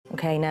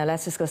OK, now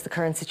let's discuss the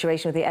current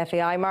situation with the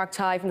FAI. Mark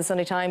Tighe from the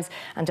Sunday Times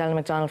and Dan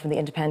McDonnell from the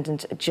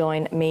Independent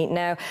join me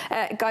now.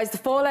 Guys, the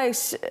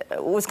fallout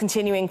was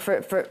continuing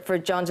for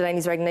John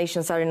Delaney's resignation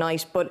on Saturday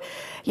night, but,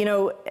 you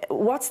know,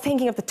 what's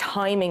thinking of the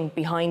timing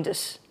behind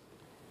it?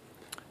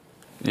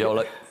 Yeah,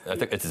 well, I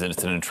think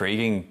it's an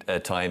intriguing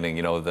timing,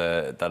 you know,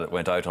 that it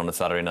went out on a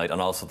Saturday night, and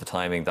also the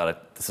timing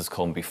that this has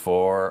come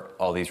before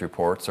all these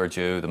reports are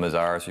due, the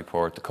Mazars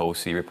report, the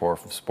COSI report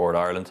from Sport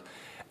Ireland.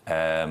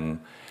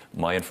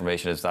 My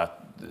information is that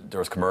there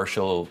was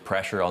commercial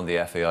pressure on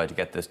the FAI to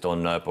get this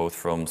done now, both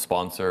from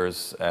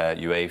sponsors,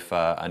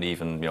 UEFA, and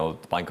even, you know,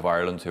 the Bank of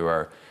Ireland, who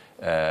are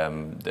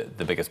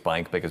the biggest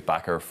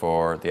backer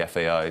for the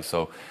FAI.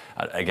 So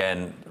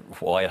again,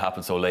 why it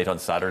happened so late on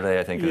Saturday,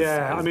 I think.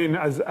 I mean,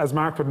 as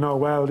Mark would know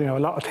well, you know, a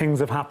lot of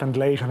things have happened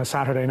late on a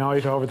Saturday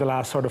night over the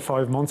last sort of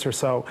 5 months or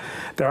so.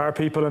 There are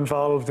people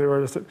involved. There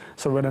were sort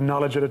of a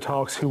knowledge of the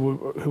talks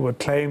who would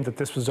claim that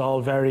this was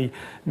all very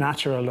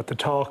natural, that the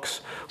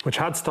talks, which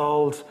had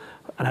stalled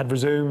and had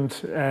resumed,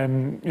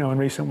 you know, in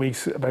recent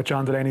weeks about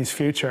John Delaney's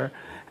future,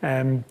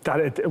 that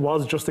it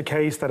was just a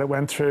case that it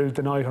went through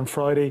the night on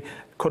Friday,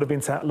 could have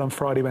been settled on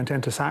Friday, went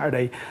into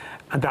Saturday,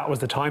 and that was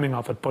the timing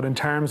of it. But in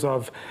terms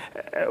of,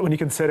 when you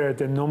consider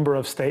the number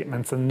of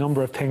statements and the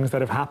number of things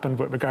that have happened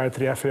with regard to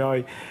the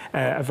FAI,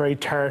 a very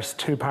terse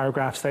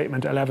 2-paragraph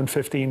statement,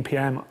 11:15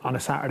 p.m. on a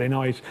Saturday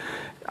night,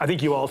 I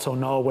think you also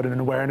know, with an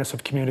awareness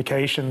of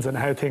communications and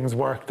how things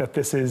work, that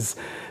it's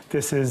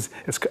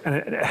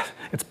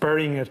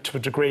burying it to a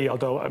degree.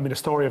 Although, I mean, a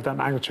story of that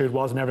magnitude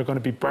was never going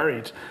to be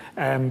buried,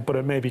 but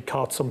it maybe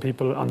caught some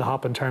people on the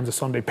hop in terms of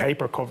Sunday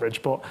paper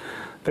coverage. But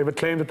they would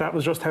claim that that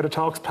was just how the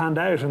talks panned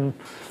out, and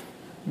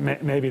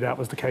maybe that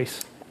was the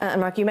case.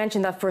 And Mark, you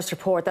mentioned that first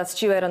report that's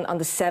due out on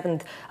the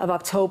 7th of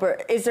October.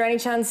 Is there any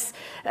chance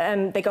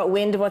they got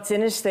wind of what's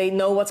in it? They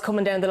know what's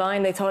coming down the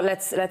line. They thought,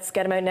 let's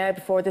get them out now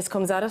before this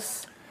comes at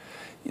us.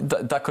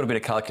 That could have been a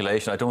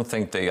calculation. I don't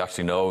think they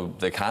actually know.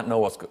 They can't know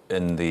what's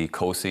in the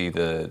COSI,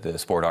 the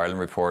Sport Ireland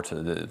report,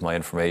 my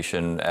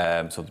information.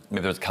 So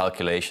maybe there's a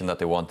calculation that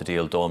they want the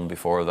deal done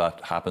before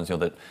that happens. You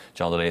know, that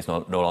John Delaney is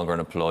no longer an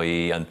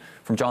employee. And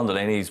from John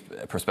Delaney's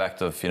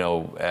perspective, you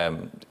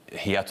know,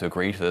 he had to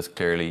agree to this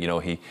clearly. You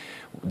know,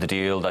 the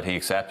deal that he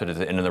accepted is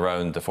in and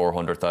around the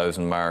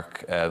 400,000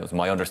 mark. Was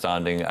my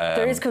understanding.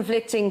 There is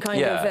conflicting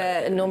kind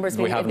of numbers.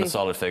 We haven't a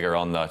solid figure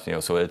on that, you know.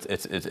 So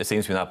it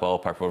seems to be in that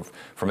ballpark. But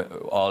from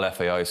all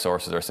FAI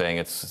sources are saying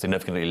it's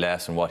significantly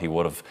less than what he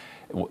would have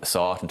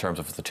sought in terms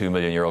of the €2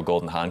 million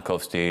golden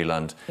handcuffs deal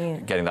and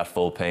getting that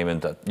full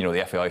payment. That, you know,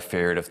 the FAI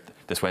feared if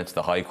this went to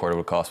the High Court, it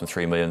would cost them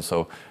 $3 million.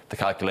 So the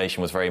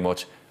calculation was very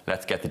much,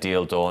 let's get the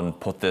deal done,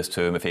 put this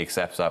to him. If he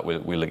accepts that,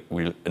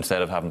 we'll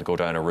instead of having to go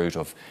down a route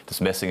of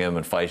dismissing him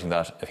and fighting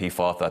that, if he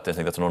fought that, they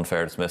think that's an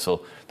unfair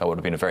dismissal. That would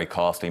have been a very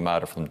costly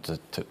matter for them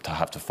to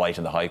have to fight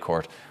in the High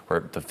Court,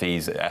 where the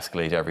fees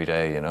escalate every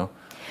day, you know.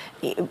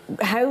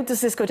 How does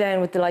this go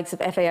down with the likes of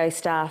FAI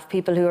staff,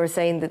 people who are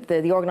saying that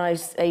the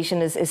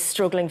organisation is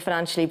struggling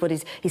financially, but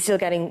he's still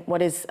getting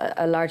what is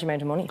a large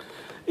amount of money?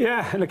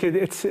 Yeah, look, it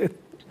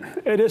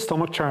is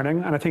stomach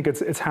churning, and I think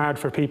it's hard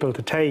for people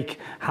to take,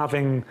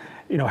 having,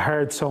 you know,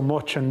 heard so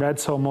much and read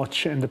so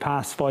much in the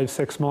past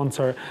 5-6 months,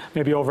 or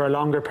maybe over a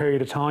longer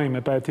period of time,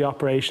 about the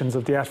operations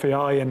of the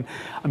FAI. And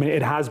I mean,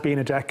 it has been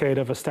a decade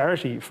of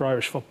austerity for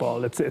Irish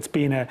football. It's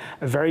been a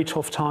very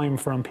tough time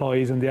for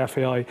employees in the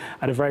FAI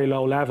at a very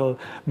low level.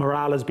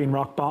 Morale has been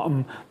rock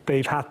bottom.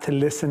 They've had to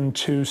listen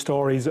to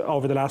stories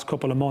over the last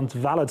couple of months,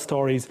 valid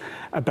stories,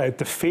 about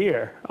the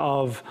fear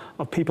of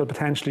people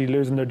potentially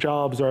losing their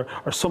jobs or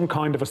some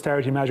kind of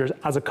austerity measures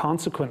as a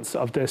consequence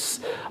of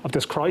this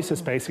crisis,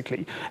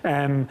 basically.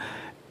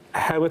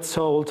 How it's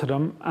sold to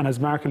them, and as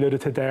Mark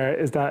alluded to there,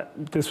 is that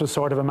this was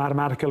sort of a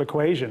mathematical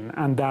equation,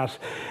 and that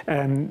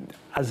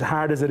as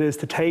hard as it is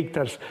to take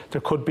that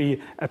there could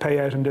be a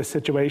payout in this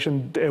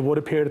situation, it would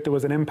appear that there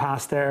was an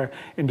impasse there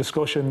in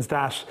discussions,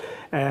 that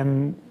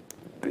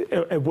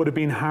it would have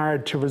been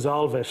hard to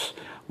resolve it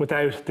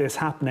without this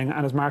happening.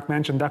 And as Mark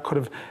mentioned, that could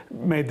have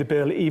made the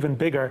bill even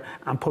bigger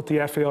and put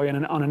the FAI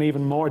on an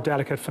even more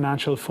delicate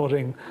financial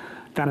footing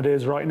than it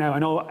is right now. I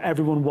know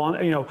everyone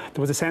there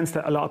was a sense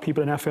that a lot of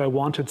people in FAI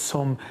wanted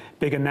some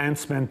big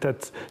announcement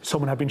that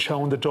someone had been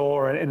shown the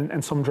door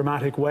in some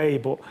dramatic way,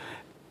 but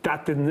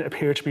that didn't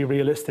appear to be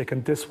realistic,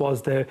 and this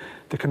was the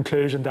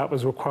conclusion that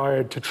was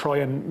required to try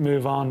and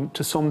move on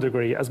to some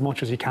degree, as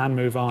much as you can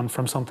move on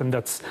from something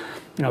that's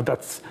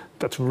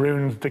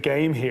ruined the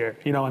game here,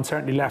 you know, and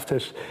certainly left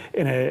it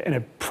in a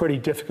pretty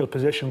difficult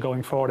position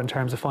going forward in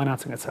terms of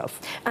financing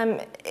itself.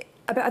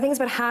 I think it's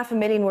about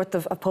 $500,000 worth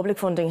of public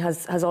funding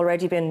has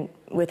already been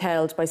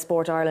withheld by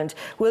Sport Ireland.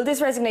 Will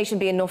this resignation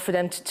be enough for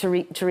them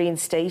to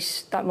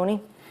reinstate that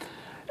money?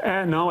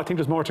 No, I think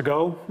there's more to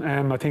go.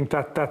 I think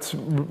that's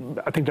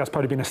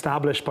probably been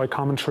established by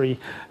commentary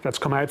that's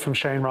come out from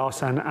Shane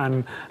Ross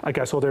and I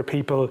guess other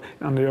people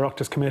on the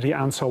Oireachtas committee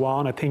and so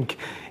on. I think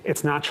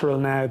it's natural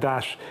now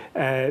that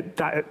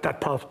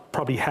that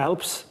probably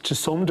helps to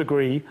some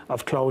degree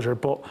of closure.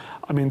 But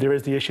I mean, there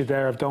is the issue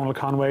there of Donald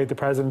Conway, the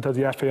president of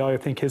the FAI. I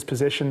think his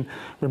position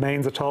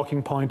remains a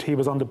talking point. He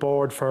was on the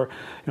board for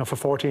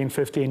 14,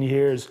 15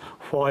 years,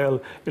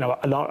 while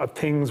a lot of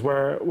things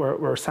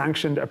were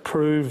sanctioned,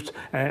 approved,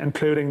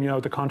 including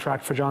the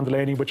contract for John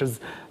Delaney, which is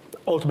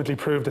ultimately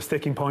proved a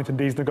sticking point in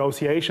these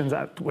negotiations,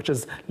 which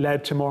has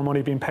led to more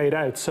money being paid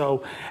out.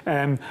 So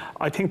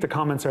I think the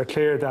comments are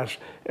clear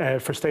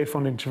that for state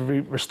funding to be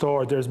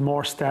restored, there's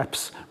more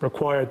steps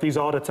required. These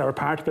audits are a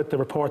part of it, the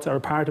reports are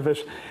a part of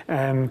it.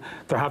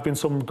 There have been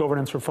some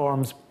governance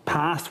reforms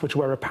passed which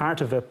were a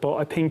part of it, but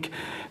I think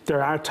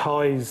there are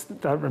ties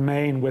that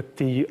remain with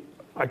the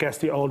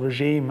old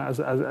regime, as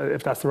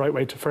if that's the right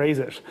way to phrase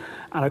it.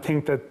 And I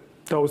think that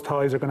those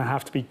ties are going to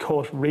have to be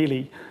cut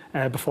really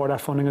before that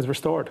funding is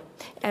restored.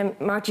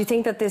 Mark, do you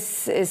think that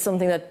this is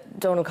something that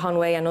Donald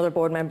Conway and other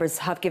board members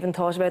have given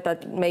thought about,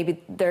 that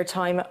maybe their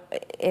time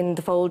in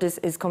the fold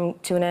is coming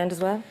to an end as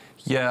well?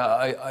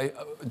 Yeah,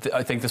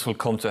 I think this will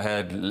come to a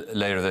head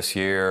later this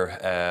year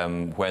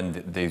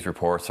when these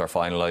reports are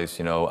finalised,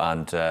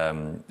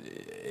 and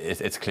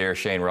it's clear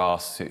Shane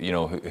Ross,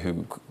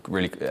 who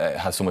really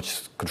has so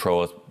much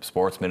control as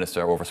Sports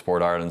Minister over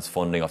Sport Ireland's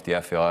funding of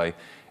the FAI,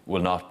 will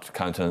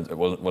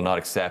not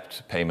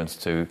accept payments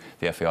to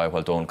the FAI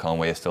while Donald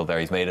Conway is still there.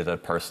 He's made it a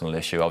personal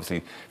issue.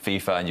 Obviously,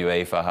 FIFA and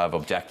UEFA have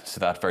objected to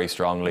that very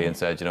strongly and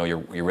said,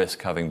 you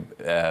risk having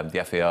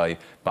the FAI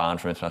banned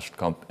from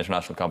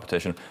international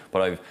competition.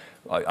 But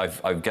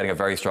I'm getting a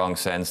very strong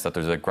sense that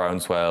there's a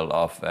groundswell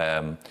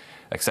of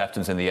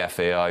acceptance in the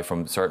FAI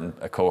from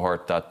a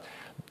cohort that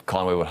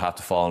Conway would have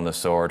to fall on the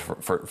sword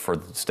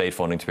for state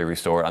funding to be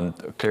restored.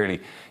 And clearly,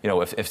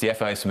 if the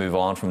FAI is to move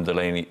on from the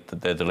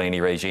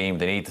Delaney regime,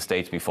 they need the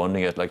state to be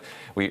funding it. Like,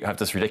 we have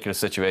this ridiculous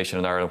situation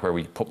in Ireland where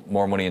we put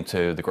more money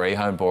into the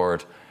Greyhound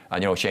board,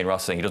 and Shane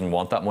Ross saying he doesn't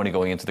want that money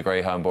going into the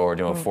Greyhound board,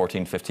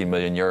 14, 15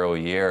 million euro a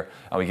year,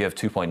 and we give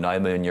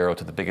 2.9 million euro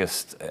to the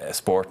biggest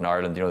sport in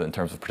Ireland, in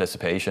terms of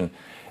participation.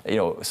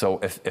 So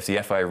if the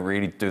FAI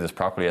really do this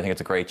properly, I think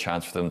it's a great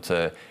chance for them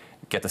to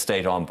get the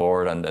state on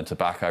board and to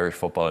back Irish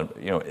football,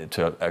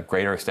 to a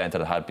greater extent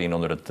than it had been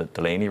under the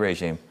Delaney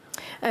regime.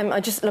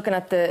 I'm just looking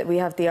at we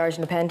have the Irish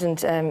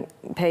Independent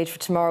page for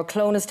tomorrow.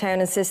 Clonestown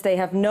insists they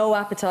have no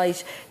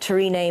appetite to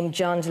rename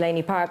John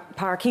Delaney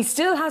Park. He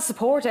still has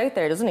support out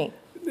there, doesn't he?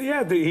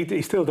 Yeah,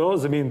 he still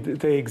does. I mean,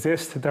 they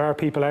exist. There are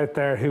people out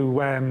there who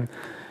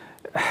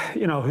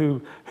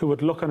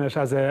would look on it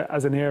as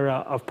an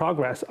era of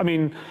progress. I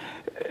mean,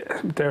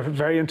 they're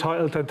very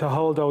entitled to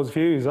hold those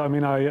views. I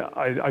mean,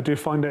 I do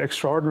find it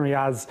extraordinary,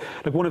 as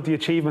one of the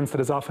achievements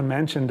that is often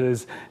mentioned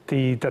is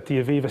that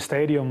the Aviva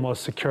Stadium was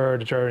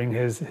secured during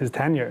his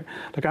tenure.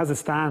 As it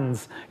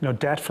stands,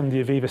 debt from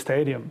the Aviva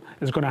Stadium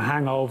is going to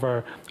hang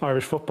over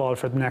Irish football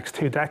for the next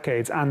 2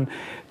 decades. And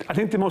I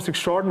think the most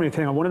extraordinary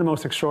thing, or one of the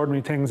most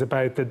extraordinary things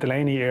about the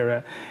Delaney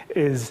era,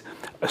 is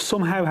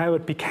somehow how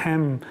it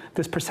became,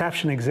 this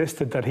perception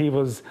existed that he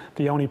was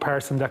the only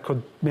person that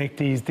could make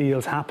these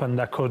deals happen,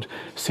 that could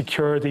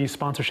secure these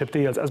sponsorship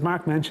deals. As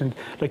Mark mentioned,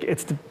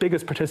 it's the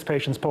biggest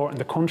participation sport in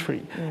the country.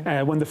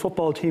 When the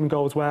football team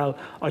goes well,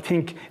 I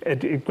think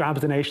it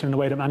grabs the nation in a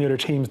way that many other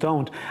teams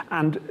don't.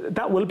 And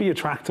that will be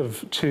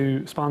attractive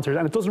to sponsors.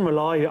 And it doesn't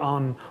rely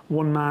on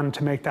one man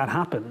to make that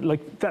happen.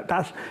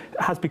 That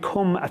has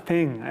become a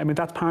thing. I mean,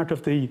 that's part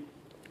of the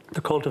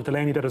cult of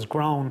Delaney that has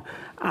grown,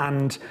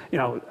 and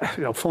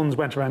funds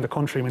went around the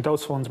country. I mean,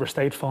 those funds were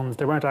state funds;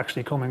 they weren't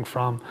actually coming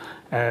from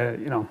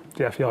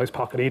the FAI's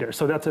pocket either.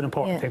 So that's an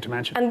important thing to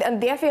mention. And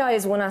the FAI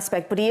is one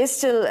aspect, but he is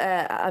still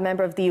a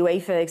member of the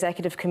UEFA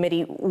Executive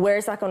Committee.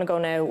 Where's that going to go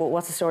now?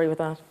 What's the story with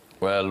that?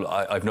 Well,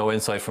 I've no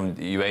insight from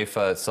the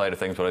UEFA side of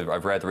things, but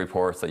I've read the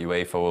reports that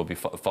UEFA will be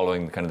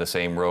following kind of the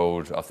same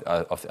road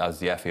as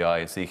the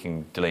FAI,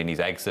 seeking Delaney's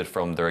exit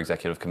from their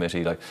executive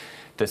committee.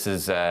 This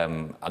is,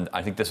 and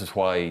I think this is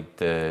why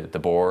the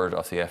board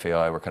of the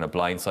FAI were kind of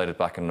blindsided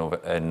back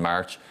in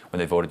March when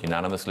they voted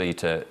unanimously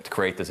to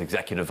create this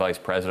executive vice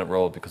president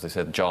role, because they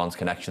said John's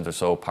connections are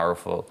so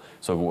powerful,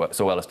 so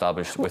well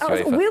established with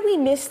UEFA. Will we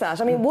miss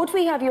that? I mean, would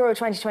we have Euro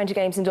 2020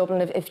 games in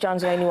Dublin if John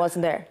Delaney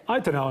wasn't there? I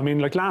don't know. I mean,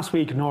 last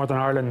week, Northern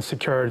Ireland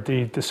secured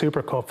the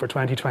Super Cup for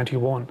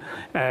 2021,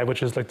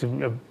 which is a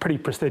pretty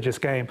prestigious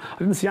game. I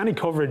didn't see any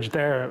coverage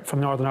there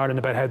from Northern Ireland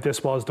about how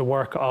this was the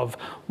work of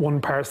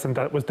one person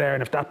that was there,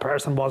 and if that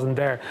person wasn't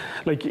there.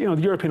 The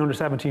European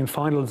Under-17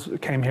 finals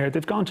came here.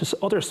 They've gone to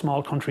other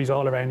small countries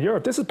all around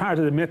Europe. This is part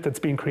of the myth that's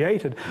being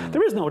created.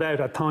 There is no doubt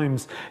at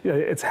times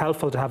it's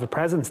helpful to have a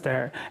presence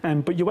there.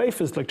 But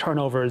UEFA's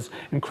turnover has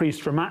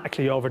increased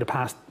dramatically over the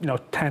past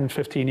 10,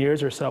 15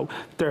 years or so.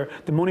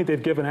 The money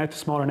they've given out to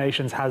smaller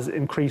nations has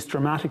increased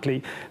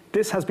dramatically.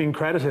 This has been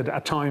credited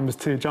at times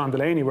to John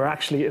Delaney, where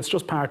actually it's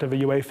just part of a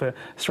UEFA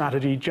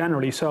strategy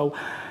generally. So,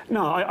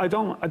 no, I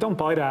don't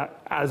buy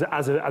that.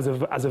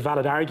 as a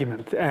valid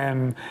argument.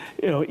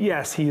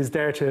 Yes, he is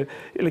there to,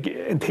 like,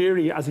 in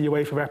theory, as a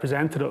UEFA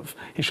representative,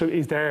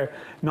 he's there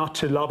not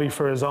to lobby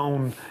for his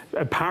own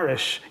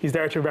parish. He's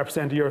there to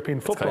represent European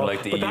football.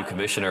 It's kind of like the EU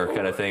commissioner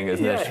kind of thing,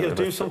 isn't it? Yeah, he'll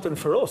do something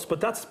for us. But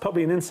that's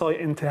probably an insight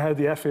into how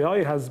the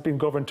FAI has been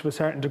governed to a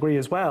certain degree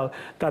as well.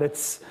 That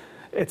it's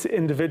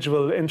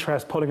individual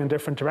interest pulling in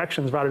different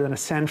directions rather than a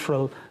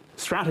central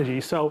strategy.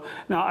 So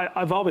now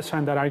I've always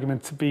found that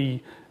argument to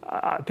be,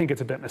 I think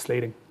it's a bit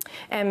misleading.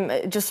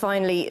 Just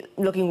finally,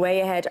 looking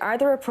way ahead, are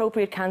there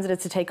appropriate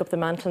candidates to take up the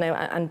mantle now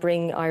and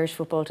bring Irish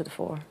football to the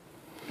fore?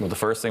 Well, the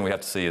first thing we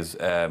have to see is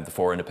the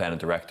 4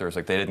 independent directors.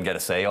 Like, they didn't get a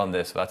say on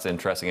this. That's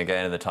interesting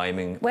again in the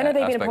timing. When are they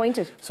being aspect.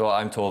 appointed? So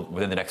I'm told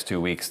within the next 2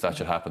 weeks that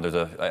should happen. There's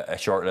a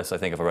short list, I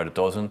think, of about a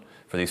dozen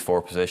for these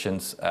 4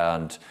 positions,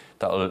 and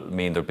that'll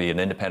mean there'll be an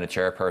independent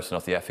chairperson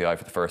of the FAI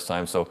for the first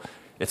time. So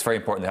it's very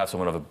important to have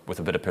someone with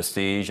a bit of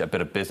prestige, a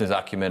bit of business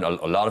acumen, a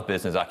lot of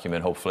business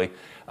acumen, hopefully.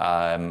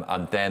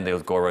 And then they'll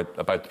go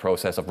about the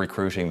process of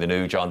recruiting the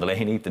new John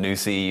Delaney, the new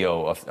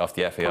CEO of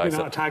the FAI. Probably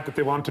not a tag that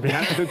they want to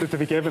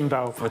be given,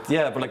 though. But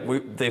yeah, but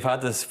like they've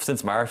had this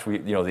since March.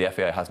 The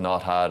FAI has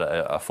not had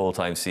a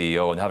full-time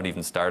CEO and haven't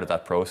even started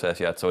that process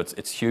yet. So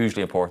it's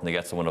hugely important to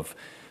get someone of.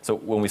 So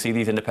when we see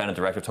these independent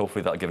directors,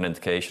 hopefully that'll give an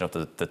indication of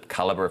the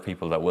calibre of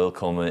people that will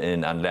come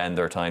in and lend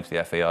their time to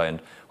the FAI,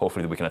 and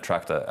hopefully we can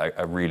attract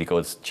a really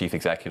good chief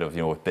executive,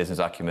 with business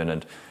acumen,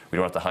 and we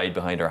don't have to hide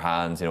behind our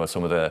hands,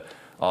 some of the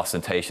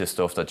ostentatious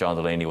stuff that John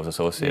Delaney was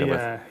associated with.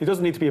 Yeah, he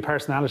doesn't need to be a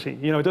personality.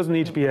 He doesn't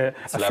need to be a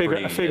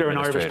figure in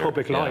Irish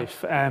public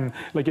life.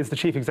 Like, it's the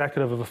chief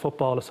executive of a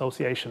football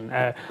association.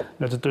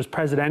 There's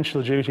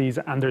presidential duties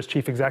and there's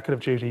chief executive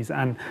duties,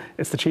 and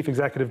it's the chief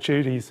executive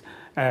duties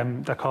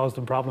that cause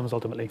them problems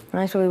ultimately.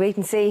 Right, well, we wait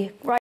and see.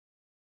 Right.